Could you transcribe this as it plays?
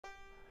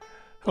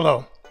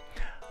Hello,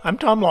 I'm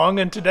Tom Long,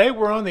 and today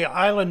we're on the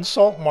island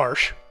Salt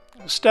Marsh,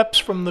 steps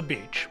from the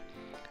beach.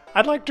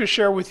 I'd like to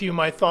share with you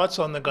my thoughts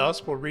on the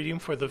Gospel reading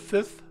for the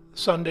fifth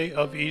Sunday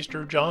of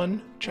Easter,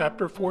 John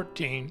chapter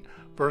 14,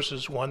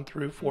 verses 1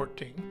 through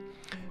 14.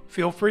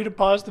 Feel free to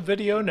pause the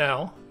video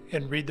now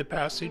and read the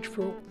passage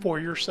for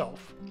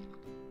yourself.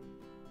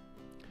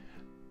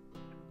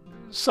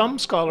 Some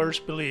scholars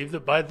believe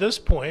that by this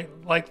point,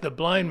 like the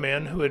blind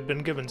man who had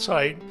been given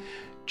sight,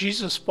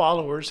 Jesus'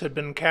 followers had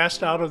been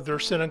cast out of their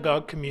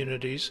synagogue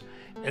communities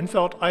and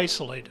felt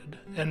isolated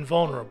and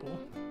vulnerable.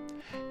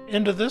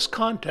 Into this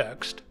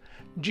context,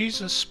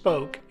 Jesus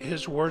spoke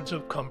his words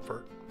of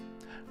comfort.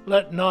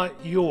 Let not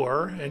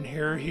your, and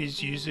here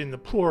he's using the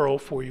plural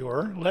for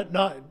your, let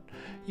not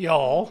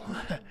y'all,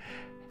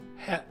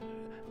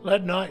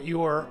 let not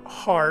your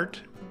heart.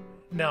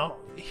 Now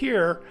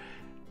here,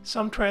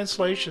 some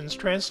translations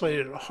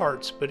translated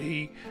hearts, but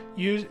he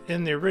used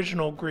in the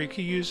original Greek,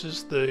 he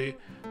uses the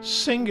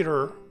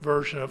singular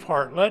version of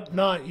heart. Let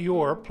not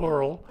your,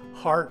 plural,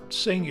 heart,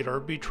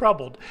 singular, be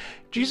troubled.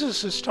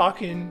 Jesus is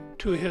talking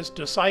to his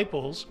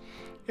disciples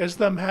as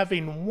them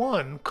having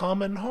one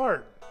common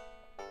heart.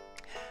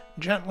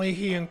 Gently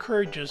he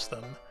encourages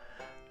them.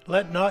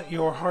 Let not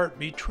your heart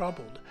be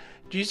troubled.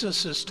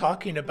 Jesus is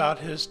talking about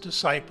his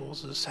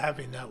disciples as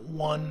having that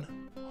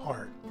one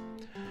heart.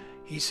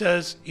 He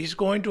says he's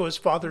going to his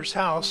Father's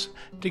house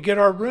to get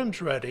our rooms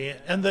ready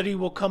and that he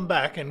will come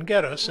back and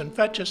get us and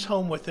fetch us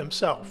home with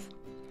himself.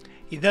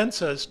 He then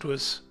says to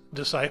his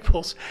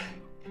disciples,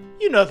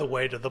 you know the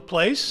way to the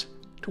place,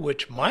 to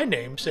which my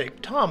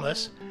namesake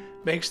Thomas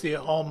makes the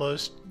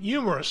almost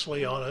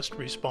humorously honest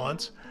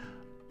response,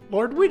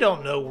 Lord, we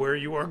don't know where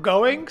you are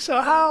going, so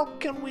how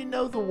can we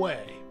know the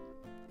way?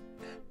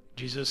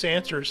 Jesus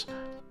answers,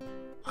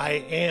 I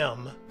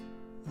am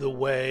the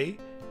way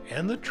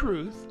and the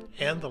truth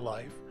and the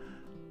life.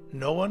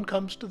 No one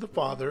comes to the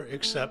Father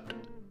except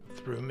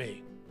through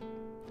me.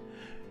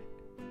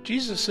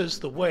 Jesus is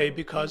the way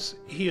because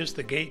he is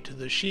the gate to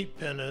the sheep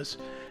pen, as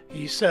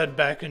he said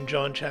back in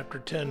John chapter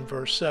 10,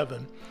 verse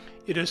 7.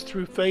 It is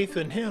through faith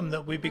in him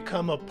that we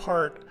become a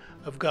part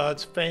of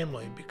God's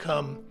family,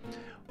 become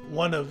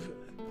one of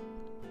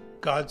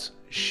God's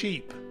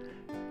sheep,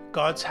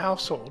 God's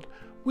household.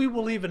 We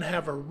will even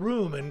have a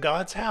room in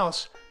God's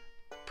house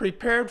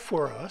prepared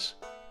for us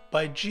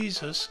by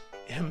Jesus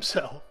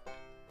himself.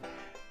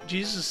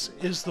 Jesus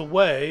is the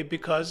way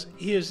because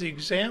he is the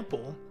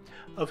example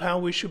of how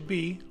we should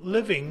be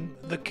living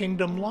the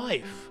kingdom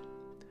life.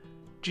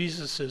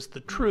 Jesus is the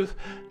truth,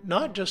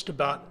 not just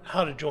about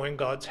how to join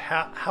God's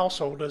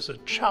household as a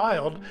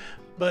child,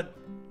 but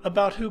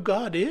about who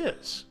God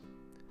is.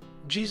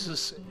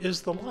 Jesus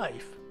is the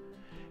life.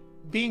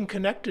 Being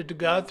connected to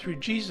God through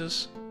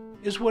Jesus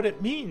is what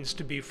it means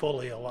to be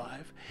fully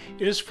alive.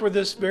 It is for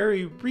this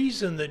very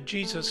reason that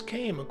Jesus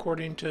came,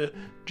 according to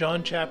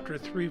John chapter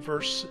 3,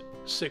 verse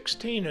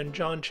 16 and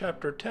John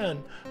chapter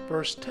 10,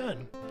 verse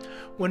 10.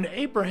 When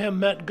Abraham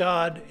met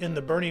God in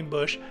the burning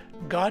bush,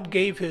 God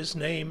gave his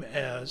name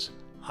as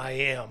I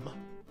am.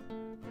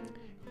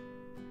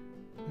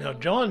 Now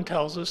John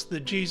tells us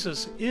that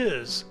Jesus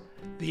is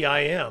the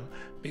I am,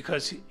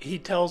 because he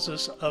tells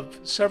us of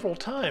several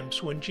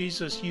times when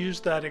Jesus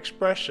used that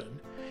expression.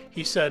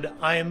 He said,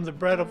 I am the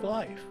bread of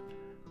life.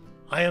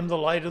 I am the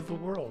light of the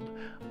world.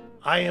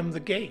 I am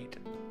the gate.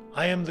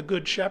 I am the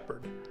good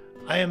shepherd.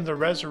 I am the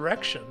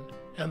resurrection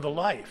and the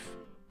life.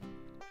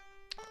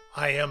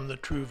 I am the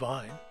true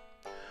vine.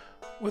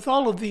 With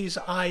all of these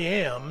I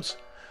ams,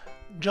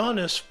 John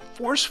is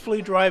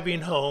forcefully driving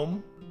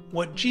home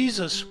what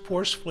Jesus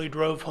forcefully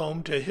drove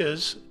home to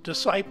his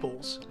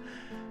disciples.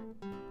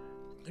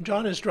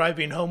 John is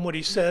driving home what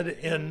he said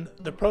in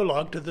the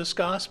prologue to this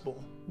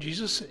gospel.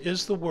 Jesus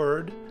is the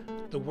Word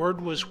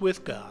was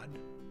with God,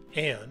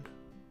 and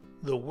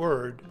the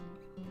Word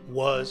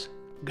was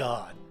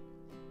God.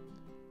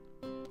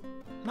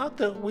 Not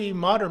that we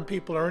modern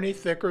people are any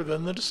thicker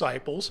than the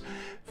disciples.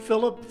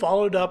 Philip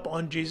followed up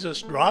on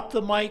Jesus' drop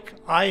the mic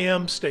I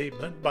am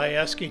statement by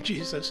asking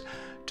Jesus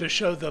to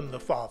show them the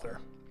Father.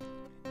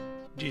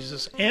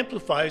 Jesus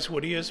amplifies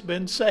what he has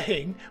been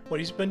saying, what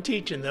he's been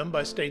teaching them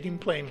by stating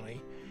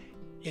plainly,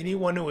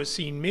 anyone who has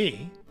seen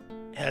me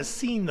has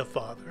seen the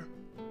Father.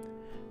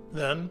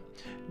 Then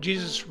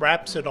Jesus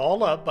wraps it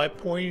all up by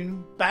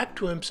pointing back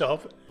to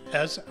himself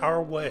as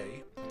our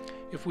way.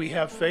 If we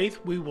have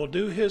faith, we will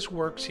do his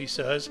works, he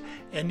says,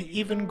 and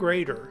even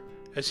greater,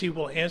 as he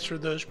will answer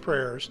those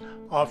prayers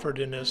offered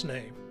in his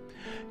name.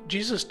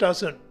 Jesus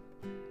doesn't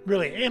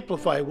really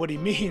amplify what he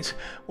means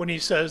when he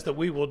says that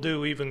we will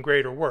do even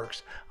greater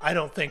works. I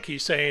don't think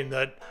he's saying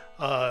that,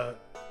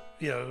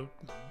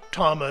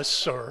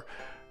 Thomas or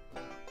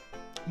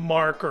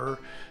Mark or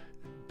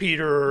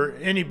Peter or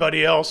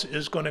anybody else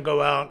is going to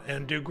go out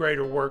and do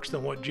greater works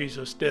than what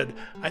Jesus did.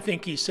 I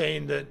think he's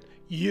saying that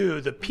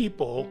you, the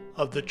people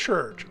of the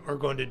church, are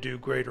going to do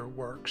greater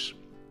works.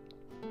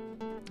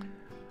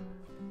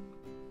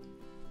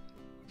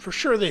 For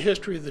sure, the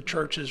history of the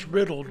church is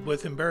riddled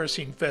with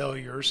embarrassing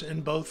failures in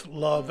both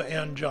love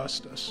and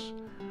justice.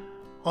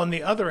 On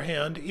the other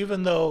hand,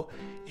 even though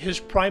his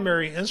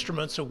primary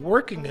instruments of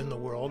working in the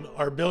world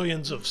are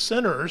billions of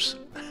sinners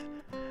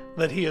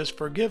that he has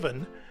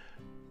forgiven,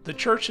 the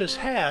church has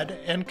had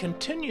and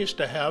continues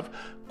to have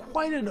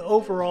quite an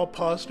overall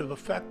positive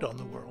effect on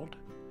the world.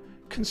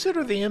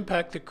 Consider the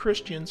impact that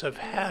Christians have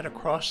had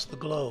across the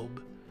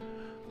globe.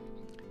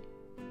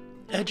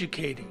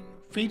 Educating,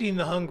 feeding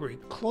the hungry,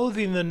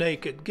 clothing the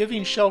naked,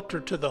 giving shelter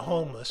to the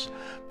homeless,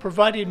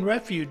 providing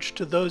refuge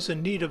to those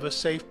in need of a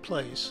safe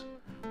place,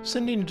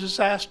 sending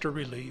disaster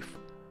relief,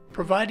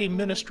 providing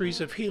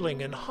ministries of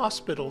healing in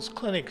hospitals,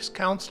 clinics,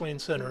 counseling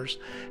centers,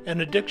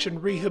 and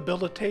addiction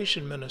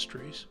rehabilitation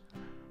ministries,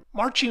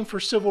 marching for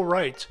civil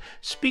rights,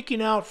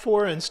 speaking out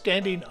for and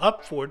standing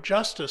up for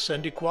justice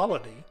and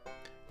equality,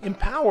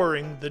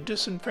 empowering the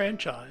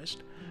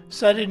disenfranchised,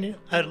 setting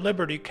at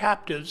liberty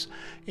captives,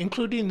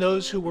 including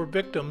those who were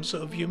victims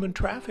of human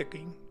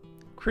trafficking.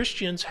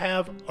 Christians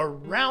have,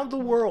 around the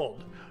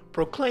world,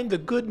 proclaimed the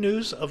good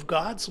news of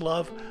God's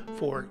love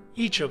for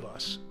each of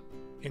us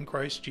in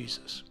Christ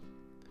Jesus.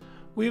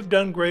 We have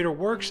done greater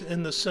works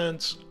in the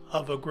sense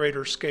of a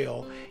greater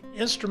scale,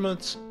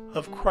 instruments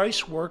of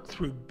Christ's work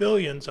through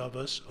billions of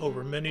us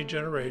over many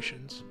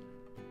generations.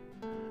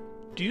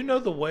 Do you know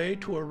the way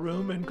to a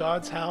room in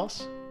God's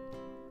house?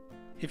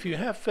 If you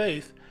have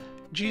faith,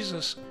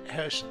 Jesus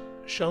has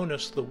shown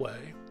us the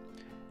way,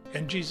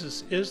 and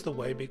Jesus is the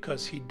way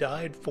because he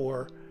died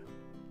for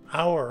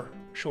our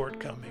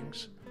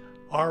shortcomings,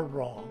 our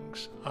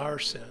wrongs, our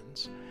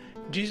sins.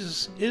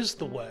 Jesus is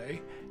the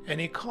way, and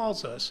he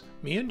calls us,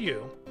 me and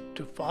you,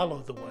 to follow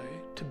the way,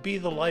 to be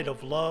the light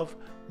of love,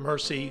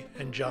 mercy,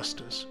 and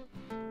justice.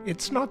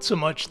 It's not so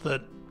much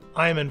that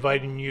I am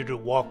inviting you to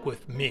walk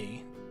with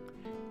me.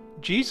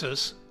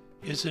 Jesus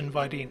is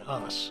inviting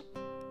us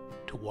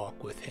to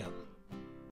walk with him.